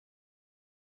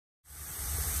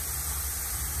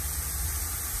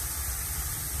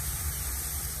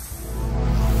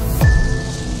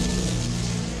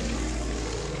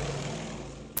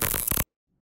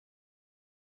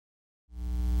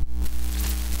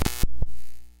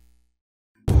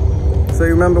So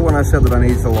you remember when I said that I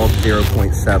needed to log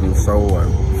 0.7 solo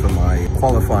for my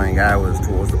qualifying hours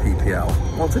towards the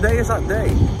PPL? Well, today is that day.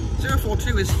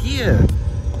 042 is here.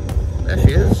 There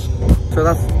she is. So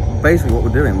that's basically what we're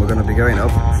doing. We're going to be going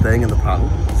up, staying in the pattern,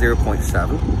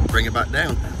 0.7, bring it back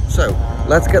down. So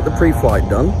let's get the pre-flight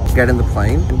done, get in the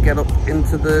plane, and get up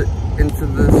into the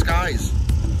skies.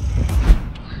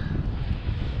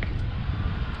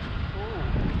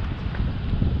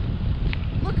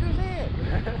 Look who's here!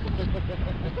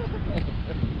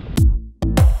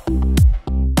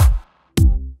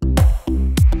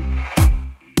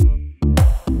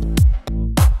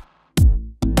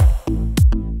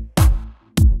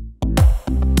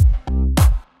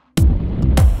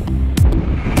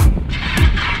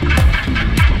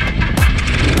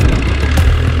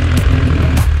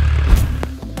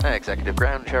 Executive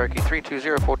ground, Cherokee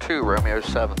 32042, Romeo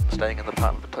 7, staying in the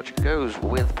pattern for touch and goes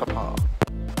with Papa.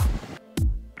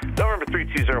 November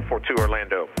 32042,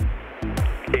 Orlando.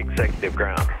 Executive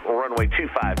ground, runway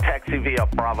 25, taxi via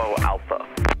Bravo Alpha.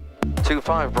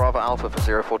 25 Bravo Alpha for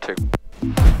 042.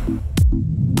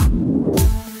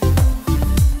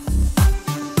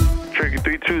 Cherokee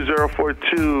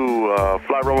 32042,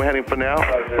 fly runway heading for now.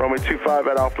 Runway 25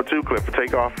 at Alpha 2, clear for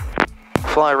takeoff.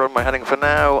 Fly runway heading for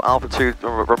now, Alpha 2,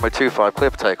 runway 25,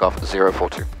 clear for takeoff at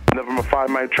 042. November 5,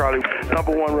 Mike Charlie,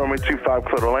 number 1, runway 25,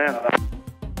 clear to land.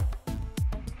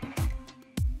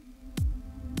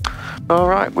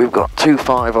 Alright, we've got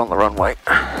 25 on the runway.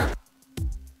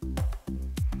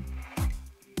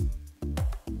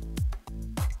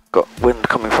 Got wind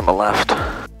coming from the left.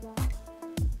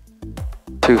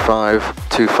 25,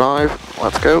 25,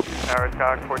 let's go. Tower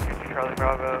Talk, 422 Charlie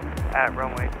Bravo at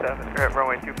runway 7, or at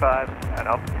runway 25 at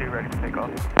Alpha 2, ready for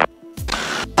takeoff.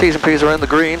 T's and P's are in the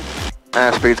green.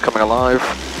 Airspeed's coming alive.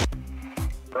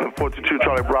 422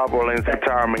 Charlie Bravo, lanes to the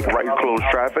tower, make right close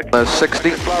traffic. 60.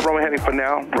 Fly runway heading for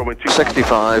now, runway 25.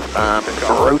 65 and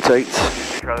rotate.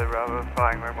 Charlie Bravo,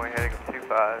 flying runway heading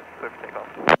 25, clear for takeoff.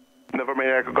 November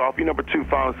Echo Golf, number 2,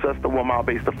 found Cessna, 1 mile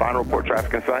base to final report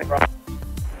traffic in sight.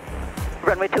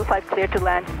 Runway 25 clear to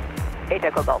land, 8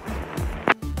 Echo Golf.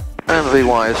 And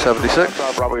VY is 76.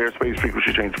 Bravo airspace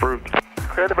frequency change approved.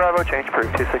 Clear the Bravo, change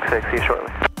approved, 266, see you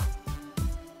shortly.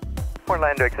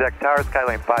 Orlando exec tower,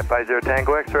 Skylane 550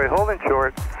 Tango X-ray, holding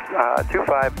short,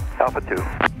 25 Alpha 2.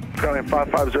 Skylane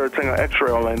 550 Tango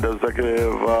X-ray, Orlando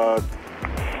executive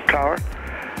tower.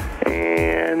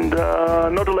 And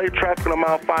no delay, traffic on a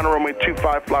mile, final runway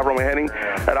 25, fly runway heading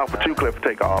at Alpha 2, clear for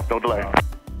takeoff, no delay.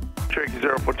 Cherokee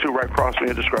 042, right crosswind,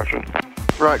 your discretion.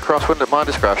 Right, crosswind at my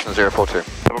discretion, 042.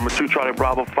 November 2, Charlie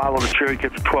Bravo, follow the Cherokee,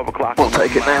 get to 12 o'clock. We'll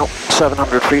take it now,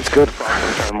 700 feet's good.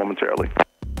 Return momentarily.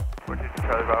 422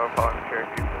 Charlie Bravo, following the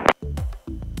Cherokee.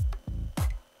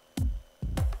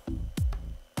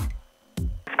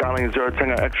 Skylane 0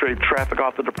 Tango X-ray, traffic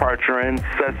off the departure end.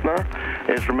 Cessna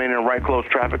is remaining right close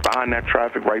traffic. Behind that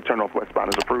traffic, right turn northwestbound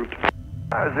is approved.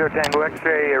 0 Tango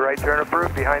X-ray, right turn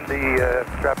approved, behind the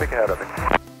traffic ahead of it.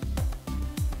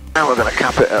 Now we're going to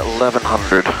cap it at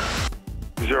 1100.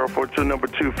 042, number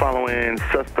 2, following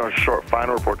Cessna short,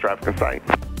 final report traffic in sight.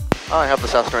 I have the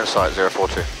Cessna in sight,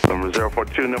 042. Number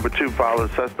 042, number 2, follow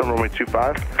the Cessna, runway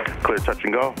 25, clear touch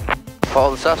and go.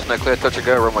 Follow the Cessna, clear touch and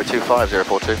go, runway 25,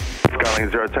 042. Skylane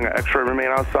 0 Tango X-ray, remain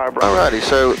outside, bro. Alrighty,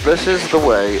 so this is the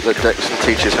way that Dixon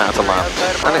teaches how to land,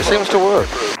 and it seems to work.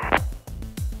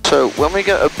 So when we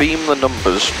get a beam the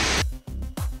numbers,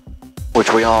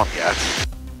 which we aren't yet,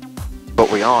 but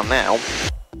we are now,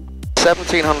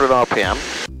 1700 RPM,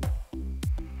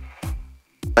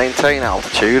 maintain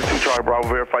altitude, Charlie Bravo,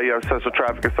 verify you have sensor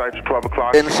traffic in sight to 12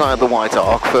 o'clock. inside the white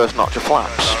arc, first notch of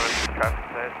flaps,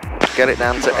 get it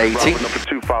down to 80, Bravo, number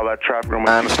 2, follow that traffic,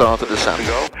 runway and start the descent.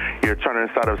 go. You're turning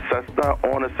inside of Cessna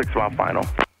on a 6-mile final.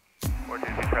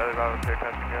 422 Charlie Bravo, clear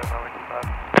touch and go, runway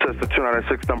 25. Cessna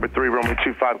 296, number 3, runway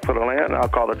 25, clear to land. I'll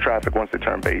call the traffic once they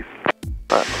turn base.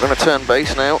 Right, we're going to turn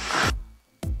base now.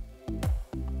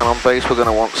 And on base we're going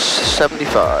to want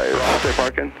 75. Stay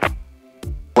parking.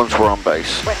 Once we're on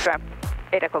base. West ramp,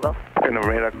 8 Echo Golf. Okay,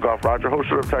 number 8, Echo Golf, roger. Hold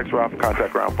short of taxi Alpha,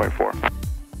 contact ground point 4.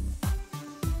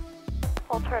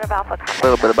 Hold short of Alpha. A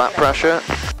little bit of back pressure.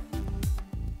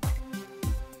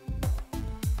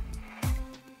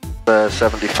 There's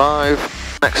 75.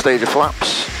 Next stage of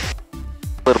flaps. A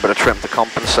little bit of trim to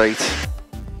compensate.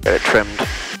 Get it trimmed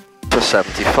to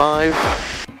 75.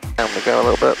 And we go a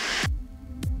little bit.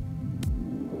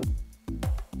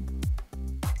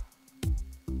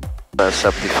 There's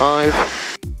 75.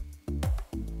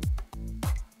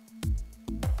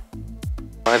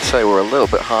 I'd say we're a little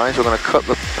bit high, so we're going to cut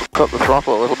the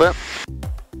throttle a little bit.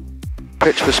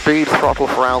 Pitch for speed, throttle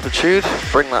for altitude.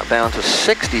 Bring that down to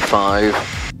 65.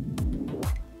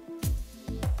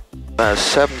 There's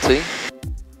 70.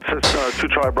 2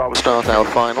 Charlie Bravo. Start our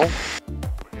final.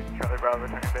 Charlie Bravo,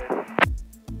 returning base.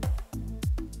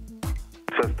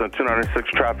 Cessna 296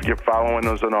 traffic, you're following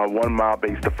us on our 1 mile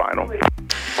base to final.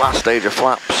 Last stage of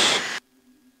flaps.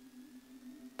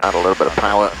 Add a little bit of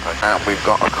power, and we've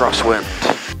got a crosswind.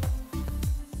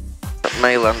 That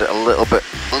may land it a little bit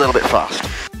fast.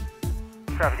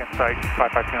 Traffic in sight,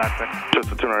 55296.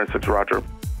 Just a 296, roger.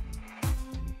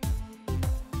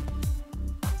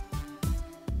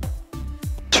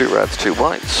 Two reds, two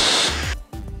whites.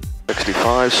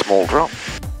 65, small drop.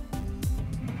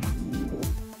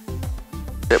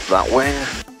 Dip that wing.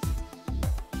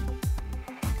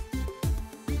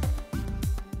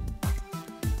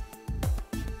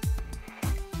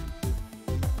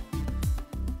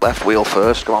 Left wheel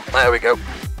first, come on, there we go.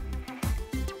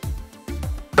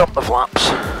 Dump the flaps.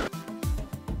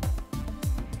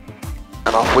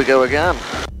 And off we go again.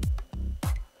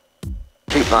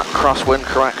 Keep that crosswind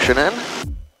correction in.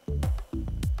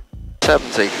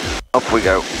 70, up we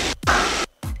go.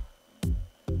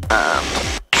 And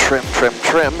trim, trim,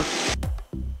 trim.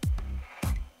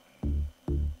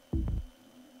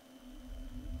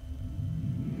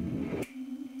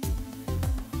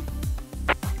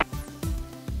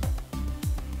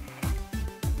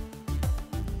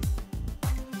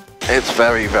 It's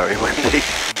very, very windy.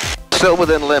 Still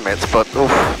within limits, but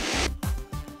oof.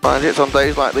 Mind it's on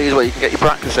days like these where you can get your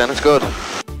practice in, it's good.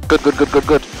 Good, good, good, good,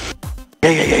 good.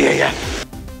 Yeah.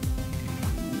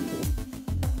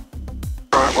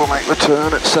 Alright, we'll make the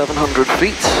turn at 700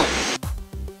 feet.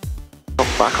 Come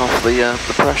back off the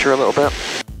pressure a little bit.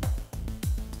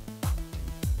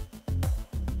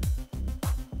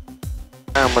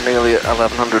 And we're nearly at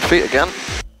 1100 feet again.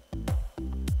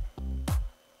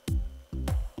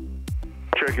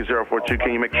 Cherokee 042,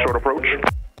 can you make a short approach?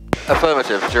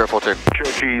 Affirmative, 042.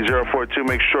 Cherokee 042,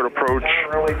 make short approach.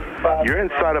 You're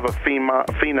inside of a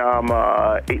Phenom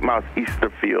 8 miles east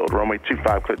of field. Runway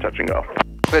 25, clear touch and go.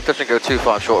 Clear touch and go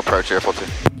 25, short approach, 042.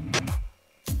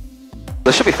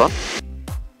 This should be fun.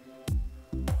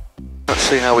 Let's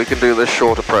see how we can do this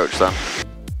short approach then.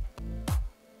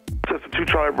 Cessna 2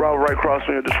 Charlie Bravo, right cross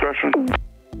on your discretion.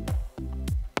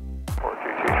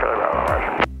 422 Charlie Bravo,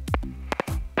 roger.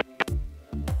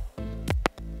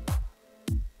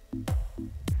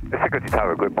 Security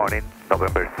Tower, good morning.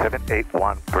 November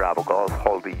 781 Bravo Golf,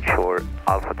 holding short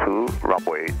Alpha 2,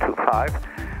 runway 25.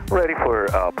 Ready for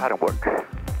pattern work.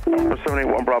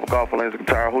 781 Bravo Golf, Atlantic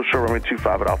Tower, hold short runway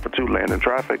 25 at Alpha 2, landing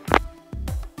traffic.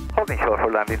 Holding short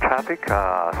for landing traffic,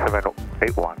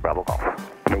 781 Bravo Golf.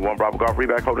 1 Bravo Golf,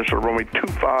 reback, holding short runway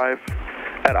 25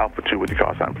 at Alpha 2 with your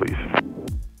call sign, please.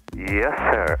 Yes,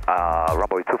 sir.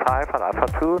 Runway 25 at Alpha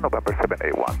 2, November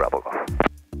 781 Bravo Golf.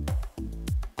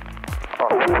 On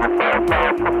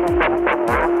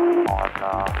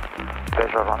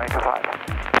Desert runway 25.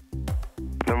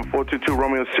 Number 422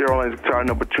 Romeo Sierra Lane Tower,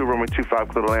 number 2 runway 25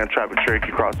 clear to land, traffic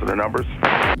Cherokee cross to the numbers.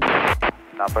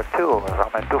 Number 2,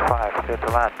 runway 25 clear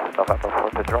to land, November 4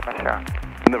 to Romeo Sierra.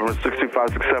 Number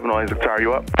 6567 Lane Tower,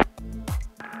 you up?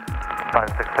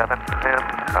 567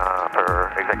 for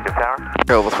Executive Tower.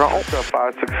 Go over throttle.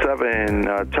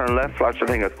 567, turn left, flash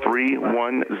heading at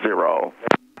 310.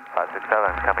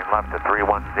 567 coming left to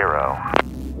 310.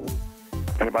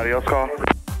 Anybody else call?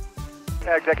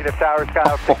 Executive Tower, Sky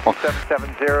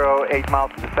 6770, 8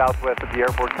 miles to the southwest of the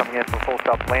airport, coming in for full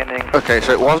stop landing. Okay,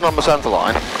 so it was on the centre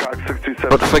line, Sky 627.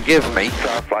 but forgive me.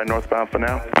 Fly northbound for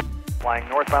now. Flying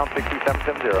northbound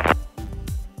 6770.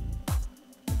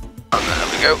 And there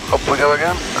we go, up we go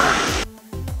again.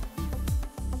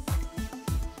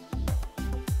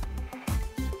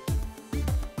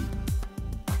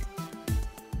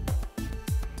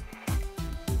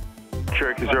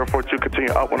 Cherokee 042,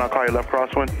 continue up when I call you left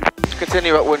crosswind.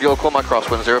 Continue upwind, you'll call my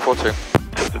crosswind, 042.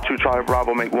 Just a 2 Charlie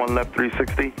Bravo, make 1 left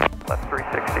 360. Left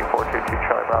 360, 422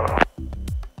 Charlie Bravo.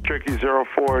 Cherokee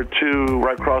 042,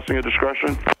 right crossing your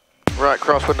discretion. Right,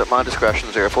 crosswind at my discretion,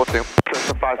 042.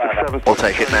 Cessna 567. We'll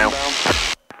take it now.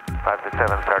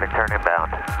 567 starting turn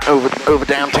inbound. Over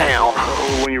downtown.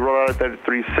 When you roll out at that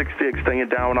 360, extend it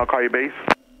down when I'll call you base.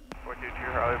 422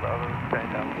 Charlie Bravo,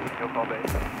 staying down, you'll call base.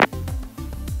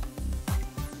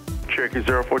 Cherokee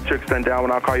 042, extend down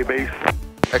when I'll call you base.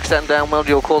 Extend downwind,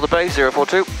 you'll call the base,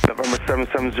 042. November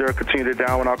 770, continue to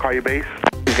down when I'll call you base.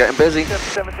 He's getting busy.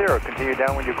 770, continue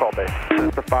down when you call base.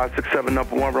 Cessna 567,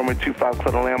 number 1, runway 25,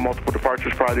 clear to land, multiple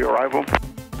departures prior to your arrival.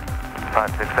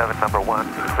 567, number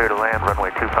 1, clear to land,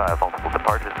 runway 25, multiple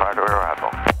departures prior to arrival.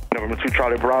 November 2,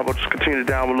 Charlie Bravo, just continue to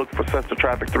down, we'll look for Cessna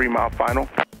traffic, 3 mile final.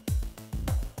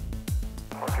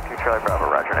 422 Charlie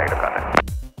Bravo, roger, negative contact.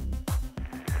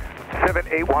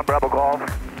 781 Bravo Golf.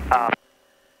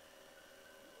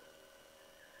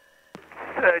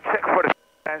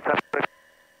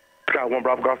 71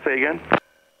 Bravo Golf, say again.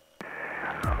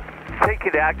 Take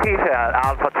it active at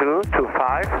Alpha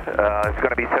 225. It's going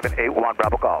to be 781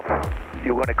 Bravo Golf.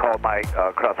 You're going to call my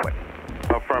crosswind.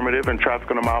 Affirmative, and traffic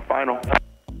on the mile final.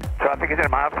 Traffic is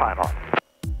in mile final.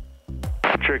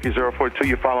 Cherokee 042,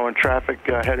 you're following traffic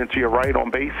heading to your right on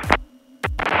base.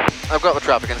 I've got the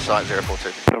traffic in sight,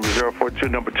 042. Number 042,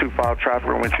 number 25 traffic,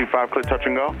 runway 25, clear touch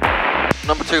and go.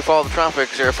 Number 2, follow the traffic,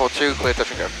 042, clear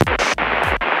touch and go.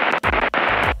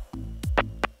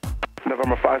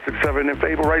 November 567, in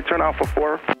favor, right turn Alpha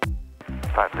 4.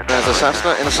 There's a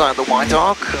Cessna inside the white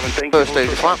arc. First stage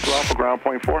of flaps. Alpha ground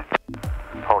point 4.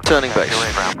 Turning base.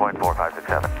 Ground point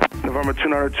 4567. November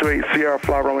 2928, Sierra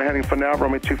fly runway heading for now,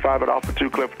 runway 25 at Alpha 2,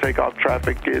 clear for takeoff.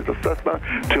 Traffic is a Cessna,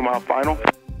 2 mile final.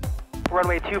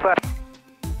 Runway 25.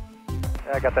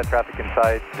 I got that traffic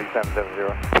inside,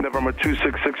 3770. November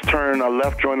 266, turn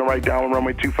left, join the right downwind,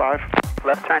 runway 25.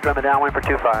 Left turn, join the downwind for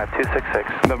 25,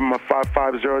 266. November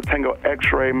 550, Tango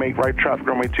X-ray, make right traffic,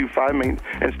 runway 25,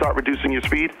 and start reducing your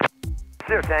speed.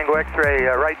 Zero Tango X-ray,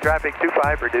 right traffic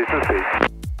 25, reduce the speed.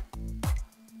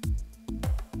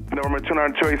 November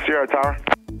 2928, Sierra Tower.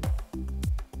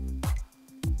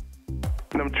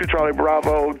 Number 2 Charlie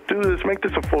Bravo, do this, make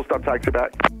this a full stop taxi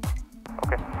back.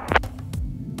 Okay.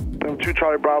 Number 2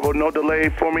 Charlie Bravo, no delay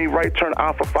for me, right turn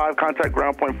Alpha 5, contact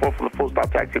ground point 4 for the full stop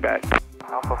taxi back.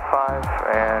 Alpha 5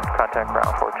 and contact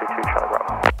ground 422 Charlie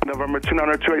Bravo. November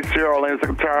 2928, Sierra Orlando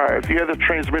Secretary, if you hear the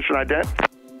transmission ident.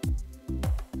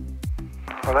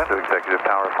 Orlando Executive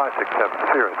Tower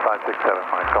 5670, 567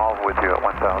 Mike Golf with you at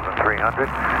 1,300,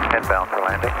 inbound for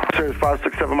landing. Series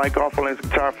 567 Mike Golf, Orlando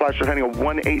Secretary, flash is heading at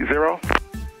 180. 180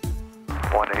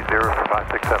 for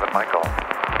 567 Mike Golf.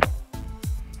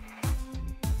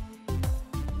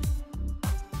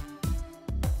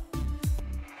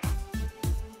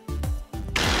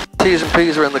 T's and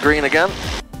P's are in the green again.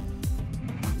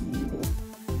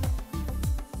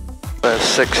 There's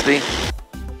 60.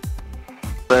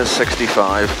 There's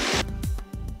 65.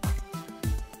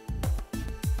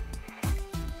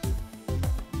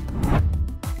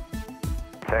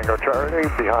 Tango Charlie,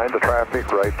 behind the traffic,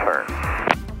 right turn.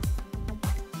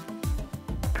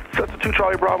 Set to 2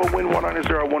 Charlie Bravo, wind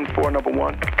 19014, number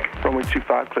 1, runway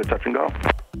 25, clear touch and go.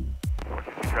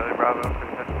 Charlie Bravo,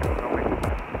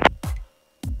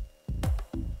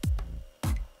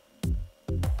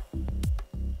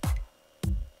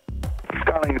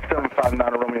 Skyline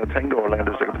 759 Romeo Tango,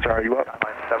 Orlando Secretary, you up?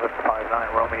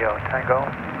 759 Romeo Tango,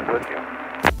 with you.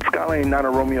 Skyline 9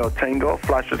 Romeo Tango,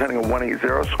 flash is heading at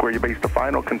 180, square your base to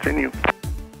final, continue.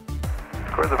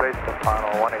 Square the base to final,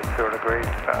 180 degrees,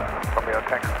 Romeo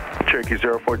Tango. Cherokee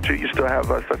 042, you still have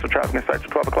sets of traffic in sight to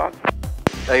 12 o'clock?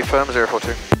 A firm,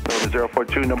 042. Number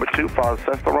 042, number 2, follow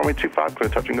Cessna, runway 25, clear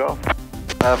touch and go.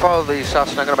 Follow the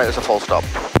Cessna, I'm going to make this a full stop.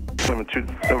 Number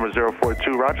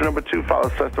 042, roger, number 2, follow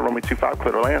Cessna, runway 25,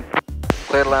 clear to land.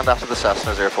 Clear to land after the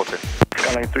Cessna, 042.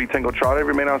 Skyline 3 Tango Charlie,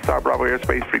 remain outside Bravo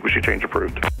airspace, frequency change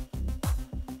approved.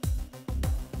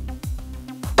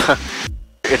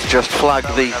 It's just flagged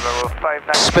the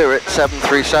Spirit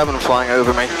 737 flying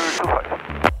over me.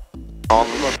 On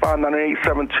Number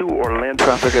 59872 Orlando.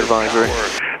 traffic advisory.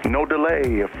 No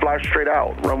delay, fly straight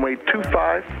out, runway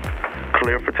 25,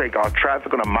 clear for takeoff,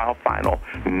 traffic on a mile final,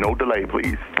 no delay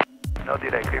please. No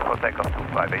delay, clear for takeoff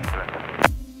 2587.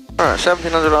 Alright,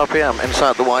 1700 RPM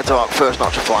inside the white arc, first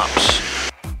notch of flaps.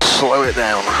 Slow it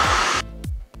down.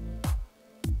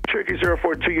 Cherokee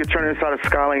 042, you turn inside a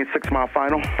Skylane 6 mile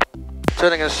final.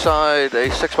 Turning inside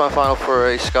a 6 mile final for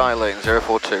a Skylane,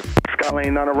 042.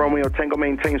 Skylane 9 Romeo Tango,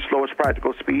 maintain slowest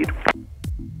practical speed.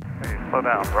 Hey, slow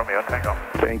down, Romeo Tango.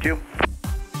 Thank you.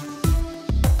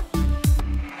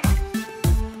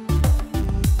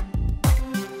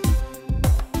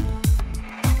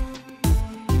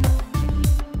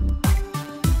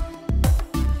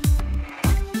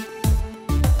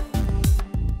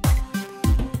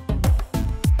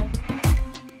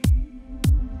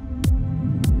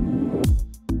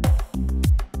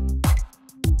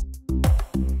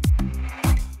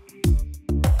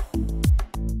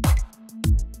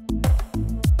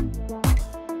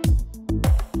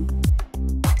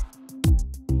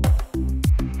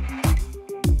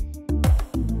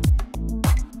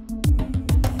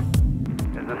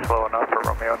 Slow enough for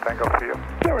Romeo Tango for you.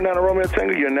 Number 9 Romeo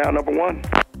Tango, you're now number 1.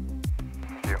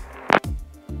 Thank you.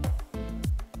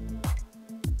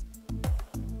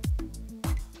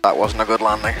 That wasn't a good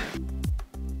landing.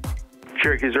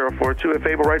 Cherokee 042, if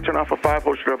able, right turn Alpha 5,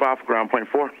 hold short of Alpha ground point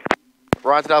 4.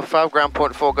 Right at Alpha 5, ground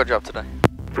point 4, good job today.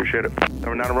 Appreciate it.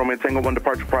 Number 9 Romeo Tango, 1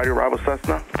 departure prior to arrival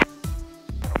Cessna.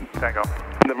 Tango.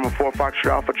 November 4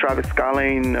 Foxtrot Alpha, traffic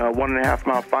Skylane 1.5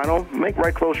 mile final. Make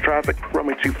right close traffic,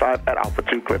 runway 25 at Alpha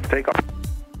 2, clear for takeoff.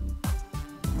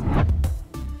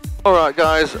 Alright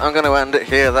guys, I'm going to end it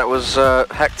here. That was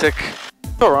hectic.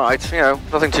 Alright, you know,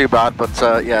 nothing too bad, but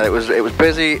yeah, it was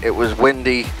busy, it was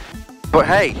windy. But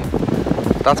hey,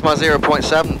 that's my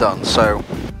 0.7 done, so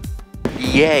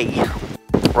yay.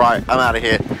 Right, I'm out of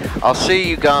here. I'll see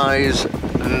you guys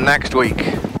next week.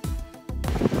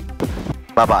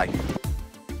 Bye-bye.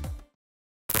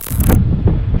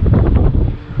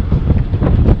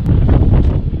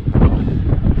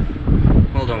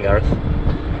 Well done, Gareth.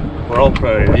 We're all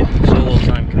proud of you. Solo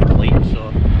time complete,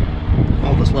 so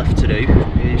all that's left to do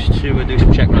is to do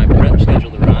some check ride prep,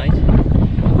 schedule the ride,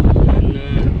 and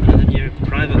then you're a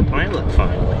private pilot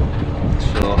finally.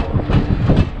 So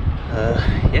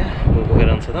yeah, we'll get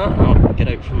onto that. I'll get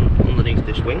out from underneath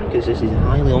this wing because this is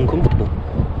highly uncomfortable.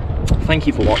 Thank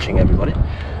you for watching, everybody.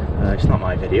 It's not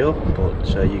my video,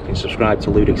 but you can subscribe to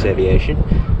LewDix Aviation.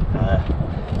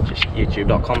 Just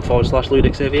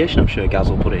youtube.com/LewDix Aviation. I'm sure Gaz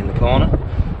will put it in the corner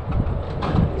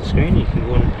of the screen. You can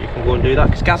go and do that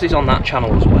because Gaz is on that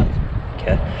channel as well.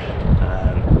 Okay.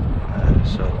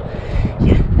 So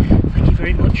yeah, thank you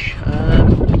very much.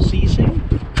 See you soon.